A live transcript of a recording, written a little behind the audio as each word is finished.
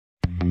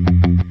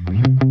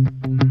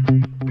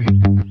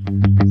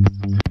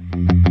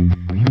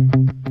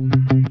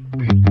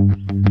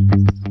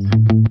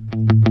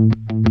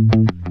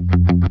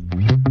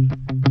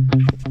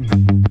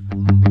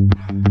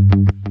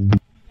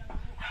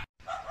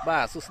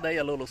បាទសួស្តី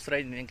អលោកលោកស្រី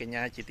នាងកញ្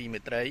ញាជាទីមេ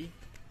ត្រី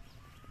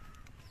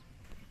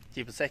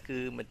ជាពិសេសគឺ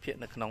មិត្តភ័ក្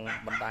តិនៅក្នុង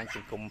បណ្ដាញស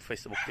ង្គម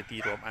Facebook ជាទី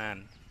រាប់អាន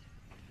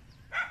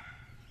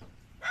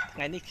ថ្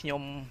ងៃនេះខ្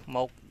ញុំម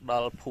កដ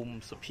ល់ភូមិ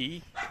សុភី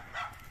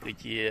គឺ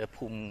ជា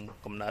ភូមិ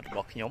កំណើតរប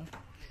ស់ខ្ញុំ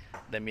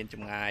ដែលមានច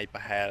ម្ងាយប្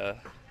រហែល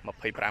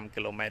25គី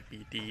ឡូម៉ែត្រពី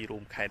ទីរួ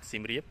មខេត្តសៀ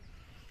មរាប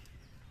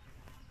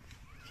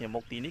ខ្ញុំម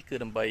កទីនេះគឺ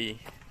ដើម្បី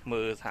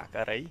មើលសហ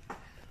ការី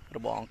រ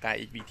បស់អង្គការ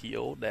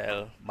HVTO ដែល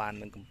បាន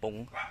នឹងកំពុង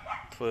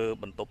ធ្វើ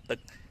បន្ទប់ទឹក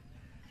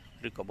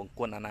ឬក៏បង្គ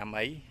ន់អនា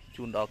ម័យ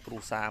ជូនដល់គ្រួ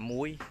សារ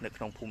មួយនៅ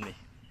ក្នុងភូមិ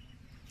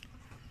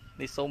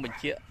នេះសូមបញ្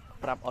ជាក់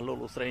ប្រាប់អស់លោក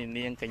លោកស្រី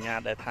នាងកញ្ញា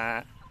ដែលថា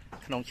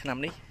ក្នុងឆ្នាំ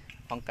នេះ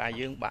អង្គការ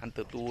យើងបាន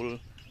ទទួល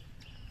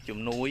ជំ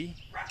នួយ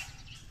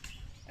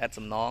អេត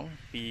សំណង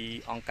ពី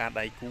អង្គការ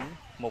ដៃគូ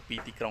មកពី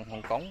ទីក្រុងហុ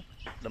ងកុង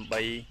ដើម្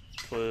បី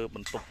ធ្វើប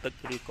ន្ទប់ទឹក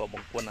ឬក៏ប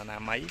ង្គន់អនា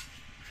ម័យ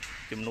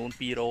ចំនួន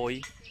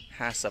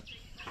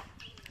250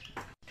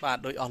បាទ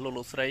ដោយអស់លោក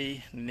លោកស្រី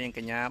នាងក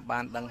ញ្ញាបា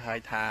នដឹងហើយ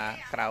ថា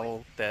ក្រៅ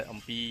តែអំ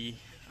ពី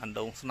អណ្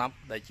ដូងស្នប់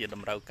ដែលជាត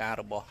ម្រូវការ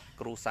របស់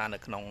គ្រួសារនៅ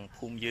ក្នុង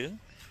ភូមិយើង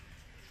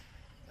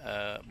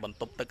បន្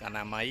ទប់ទឹកអ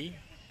នាម័យ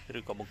ឬ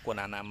ក៏បង្គន់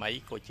អនាម័យ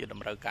ក៏ជាត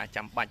ម្រូវការ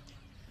ចាំបាច់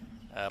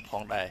ផ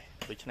ងដែរ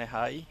ដូច្នេះ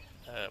ហើយ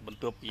បន្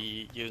ទាប់ពី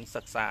យើង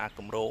សិក្សាគ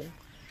ម្រោង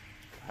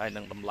ហើយ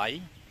នឹងតម្លៃ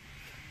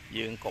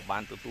យើងក៏បា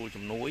នទទួល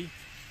ជំនួយ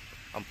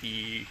អំពី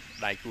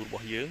ដៃគូរប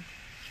ស់យើង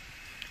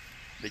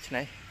ដូច្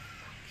នេះ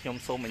ខ្ញុំ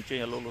សូមអញ្ជើញ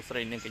លោកលោកស្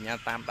រីនាងកញ្ញា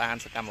តាមដាន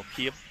សកម្ម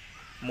ភាព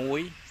មួ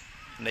យ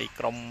នៃ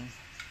ក្រុម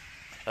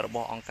រប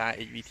ស់អង្គការ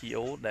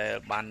HVTO ដែល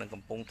បាននឹង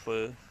កំពុងធ្វើ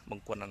ប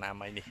ង្គន់អនា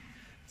ម័យនេះ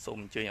សូម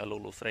អញ្ជើញលោក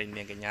លោកស្រី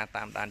នាងកញ្ញា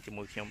តាមដានជា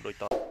មួយខ្ញុំដូច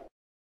ត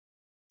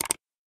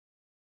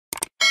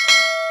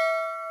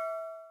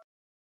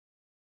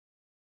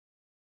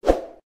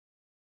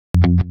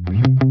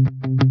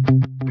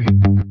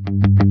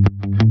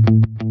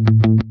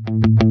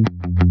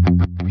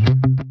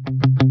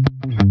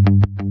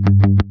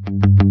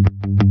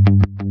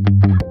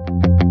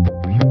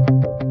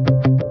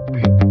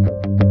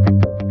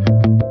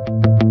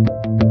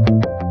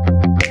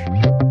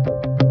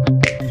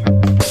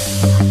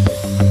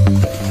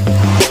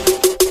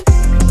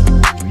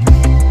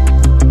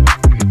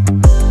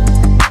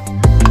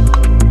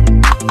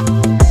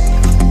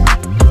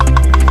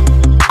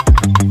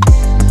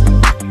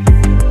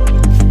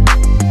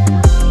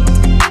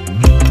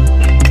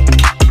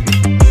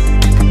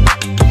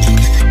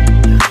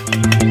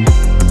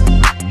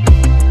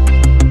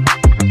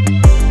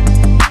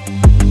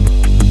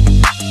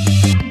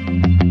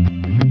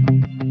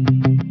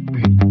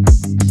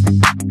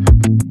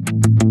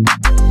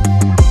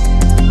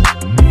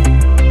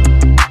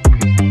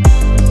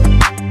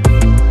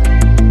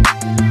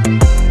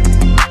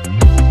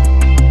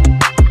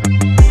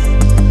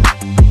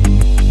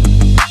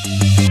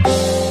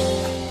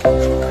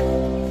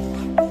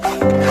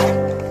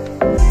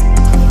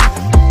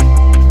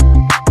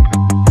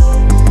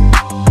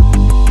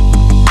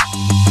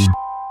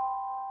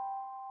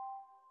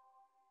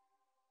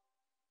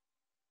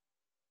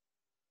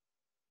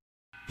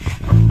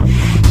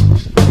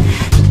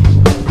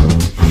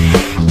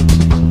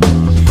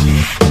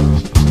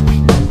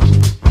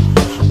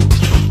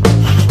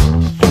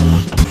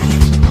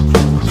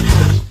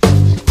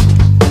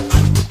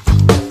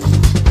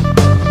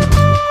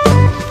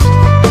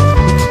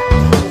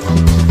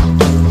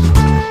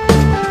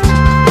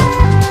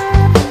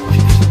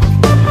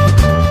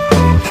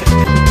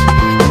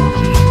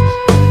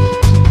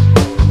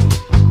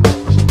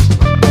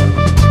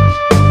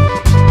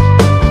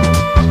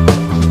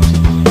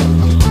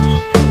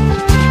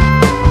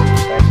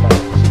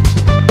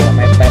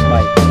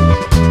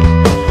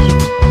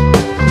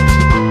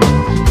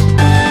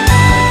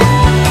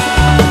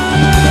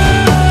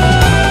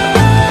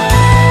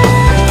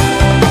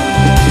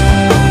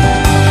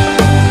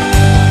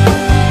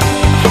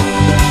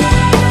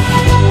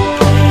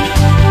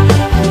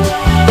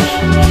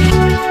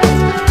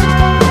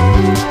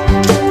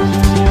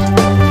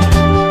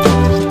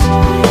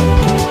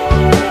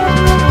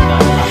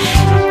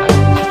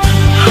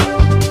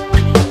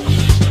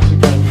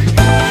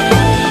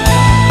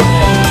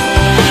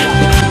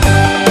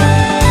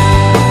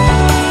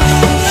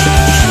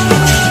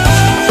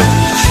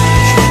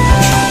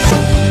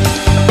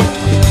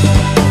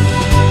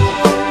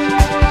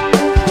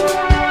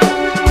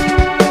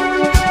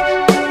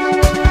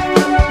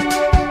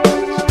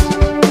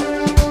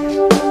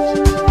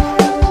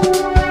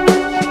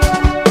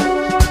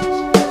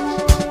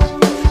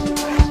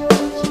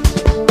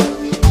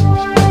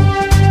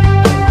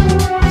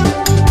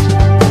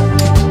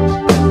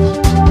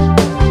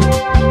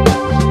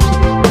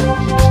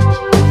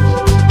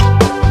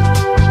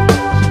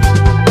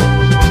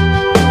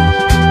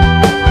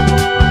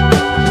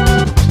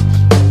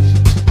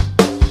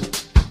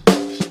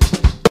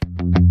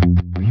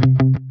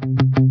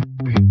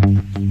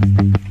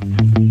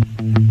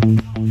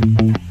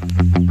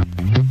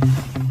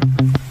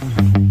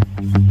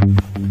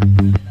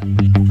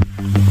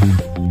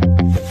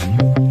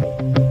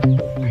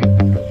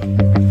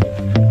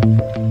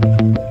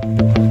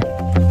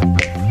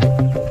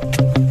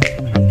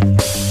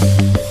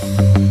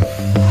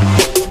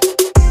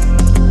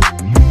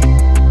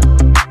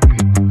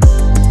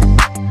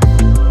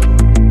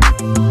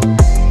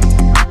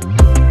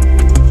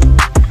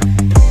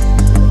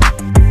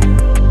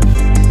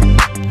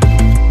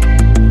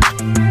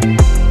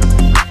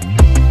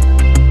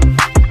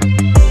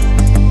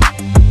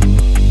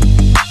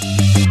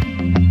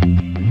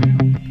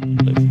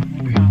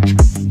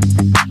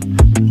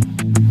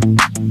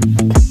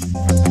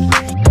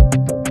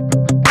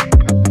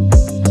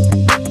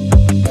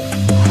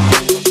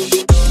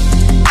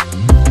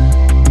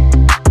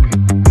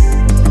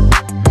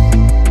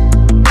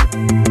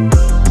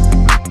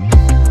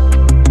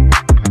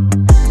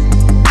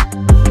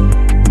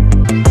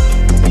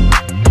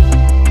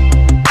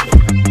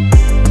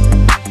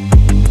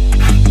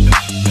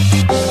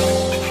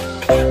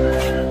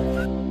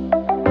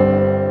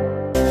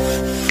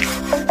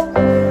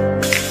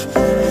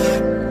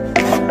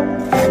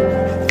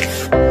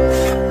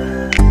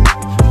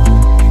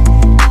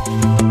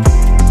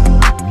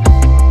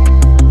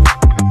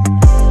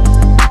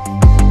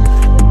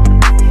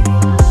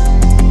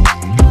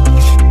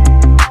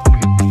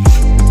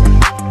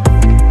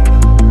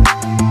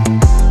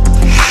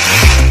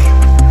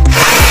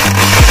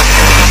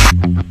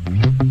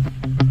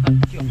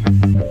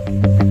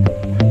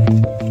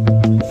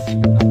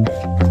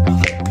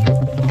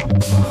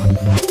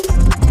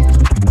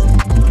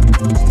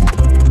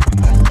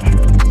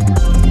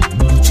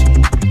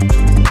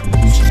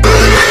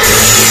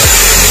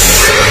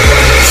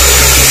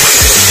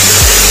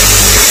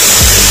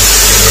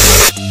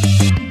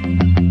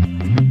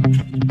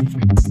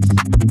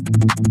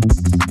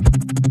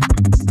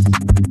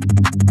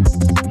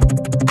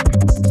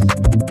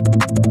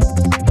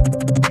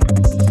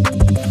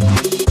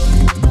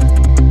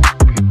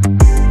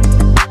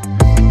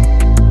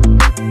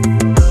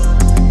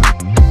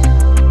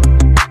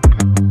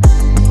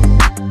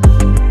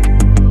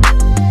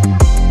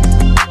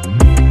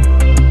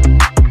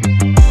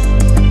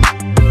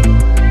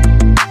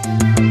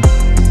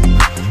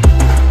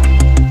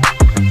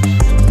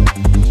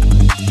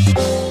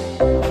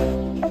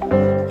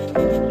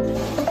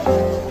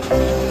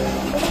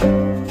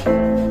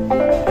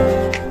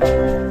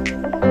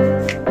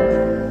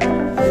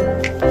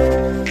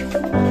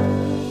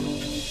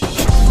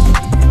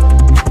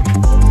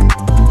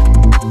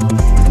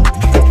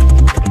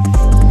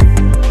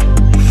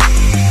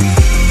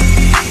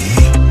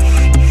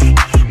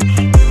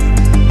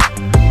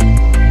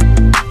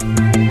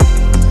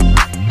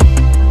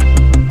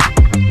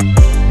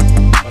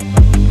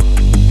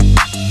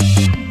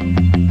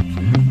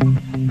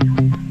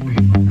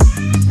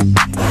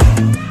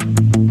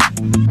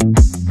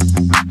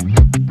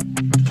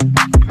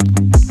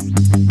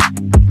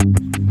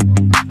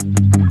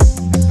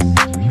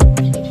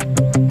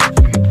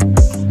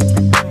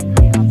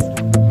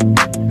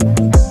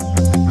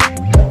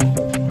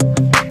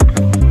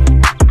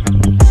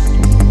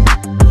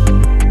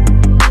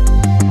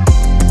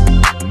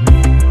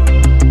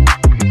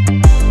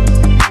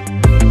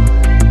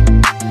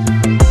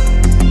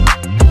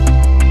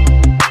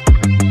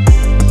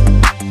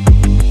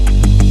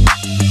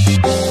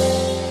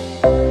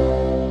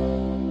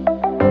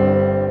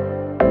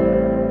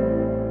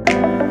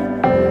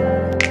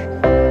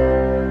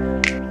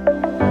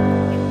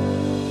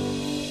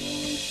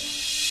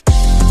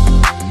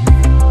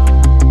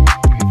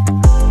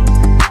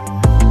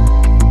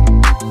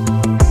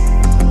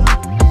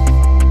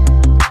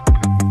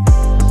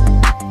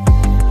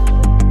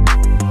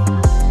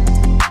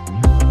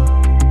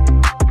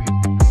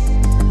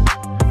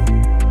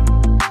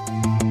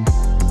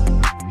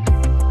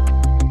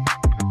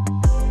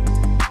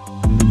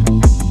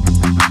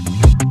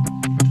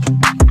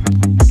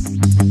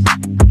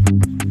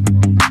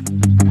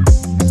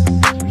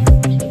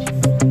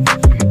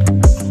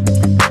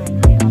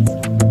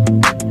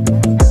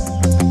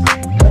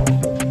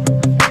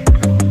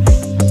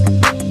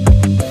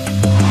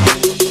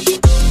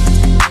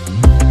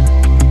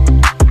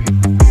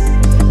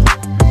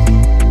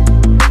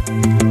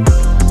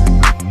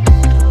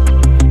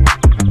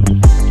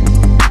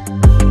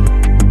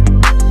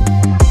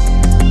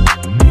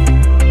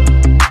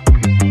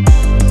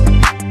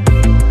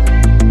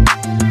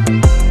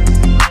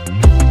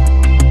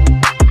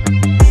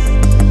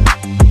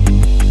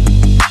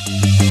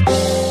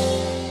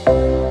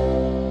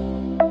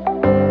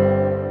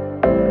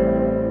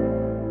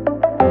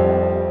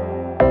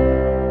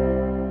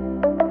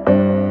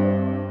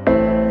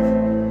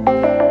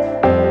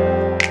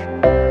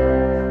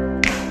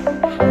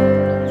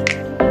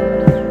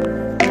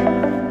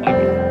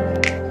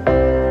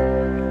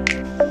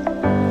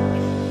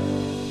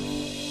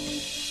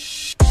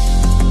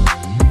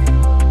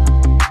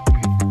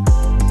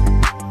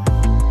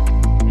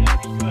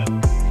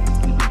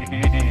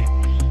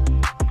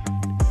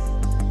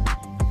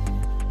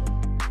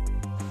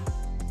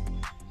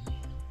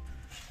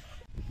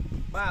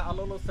បាទអរ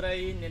លោកស្រី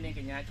អ្នកនាង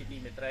កញ្ញាជាទី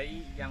មេត្រី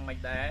យ៉ាងម៉េច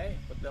ដែរ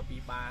បន្ទាប់ពី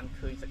បាន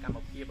ឃើញសកម្ម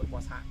ភាពរប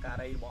ស់សហកា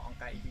រីរបស់អង្គ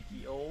ការ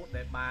HVTO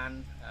ដែលបាន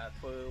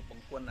ធ្វើប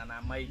ង្គន់អនា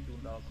ម័យជូន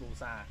ដល់គ្រួ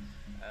សារ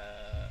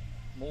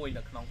មួយ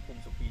នៅក្នុងភូ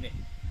មិសុភីនេះ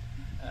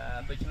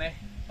ដូច្នេះ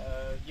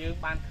យើង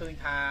បានឃើញ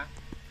ថា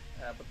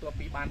បន្ទាប់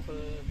ពីបានធ្វើ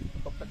ប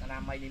ន្ទប់ទឹកអនា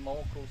ម័យនេះមក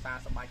គ្រួសារ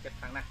សប្បាយចិត្ត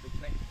ខ្លាំងណាស់ដូ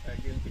ច្នេះ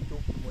យើងទៅជួ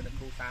បជាមួយនឹង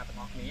គ្រួសារទាំង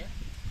អស់គ្នា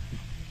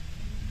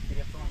ជម្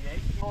រាបសួរយាយ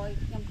អូយ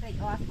ខ្ញុំត្រេក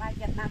អរសប្បាយ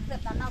ចិត្តណាស់ព្រឹ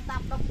កដល់នៅតា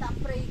មដុំតាម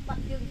ព្រៃបា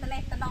ត់យើងទៅ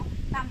នេះទៅនោះ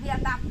តាមវា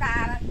តាមកា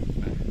រ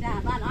ចា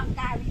បានអង្គ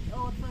ការវីដេ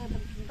អូធ្វើប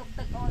ន្ទប់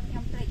ទឹកអូខ្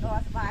ញុំត្រេកអរ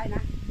សប្បាយ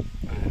ណាស់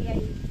យាយ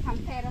ខំ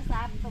ថែរក្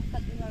សាបន្ទប់ទឹ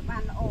កឲ្យបា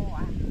នល្អ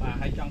បាទ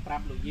ហើយចង់ប្រា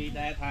ប់លោកយាយ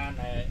ដែរថា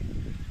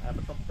ប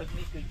ន្ទប់ទឹក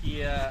នេះគឺជា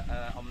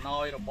អំណោ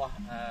យរបស់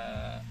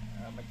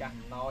ម្ចាស់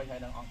អំណោយហើយ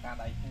នឹងអង្គការ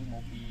ដៃគូម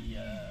កពី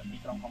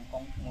ក្រុងហុងកុ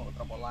ងឈ្មោះ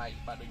ត្របុលឡាយ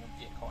បាទដូចខ្ញុំ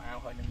ជាខោអាវ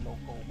ហើយនឹង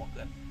logo របស់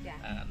គាត់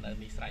នៅ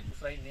នេះស្រេច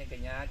ស្រីនាងក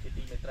ញ្ញាជា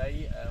ទីមេត្រី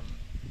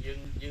យើង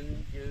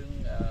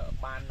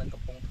បាននឹង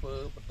កំពុងធ្វើ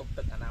បន្ទប់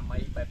ទឹកអនាម័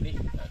យបែបនេះ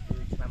គឺ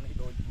ឆ្នាំនេះ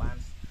ដូចបាន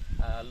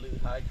ឮ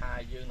ហើយថា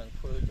យើងនឹង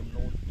ធ្វើចំ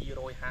នួន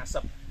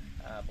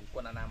250បង្គ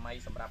ន់អនាម័យ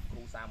សម្រាប់គ្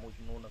រួសារមួយ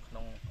ចំនួននៅក្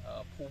នុង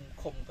ភូមិ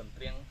ឃុំកន្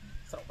ទ្រៀង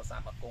ស្រុកប្រាសាទ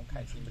បាគងខេ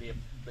ត្តសៀមរាប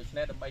ដូច្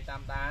នេះដើម្បីតា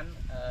មដាន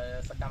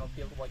សកម្ម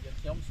ភាពរបស់យើង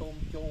ខ្ញុំសូម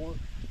ចូល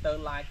ទៅ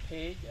like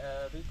page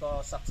ឬក៏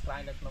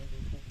subscribe នៅក្នុង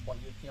YouTube របស់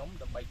យើងខ្ញុំ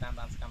ដើម្បីតាម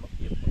ដានសកម្ម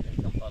ភាពរបស់យើង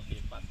ខ្ញុំតទៅទៀ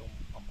តបាទសូម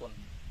អរគុណ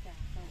ចា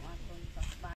សូមអរគុណ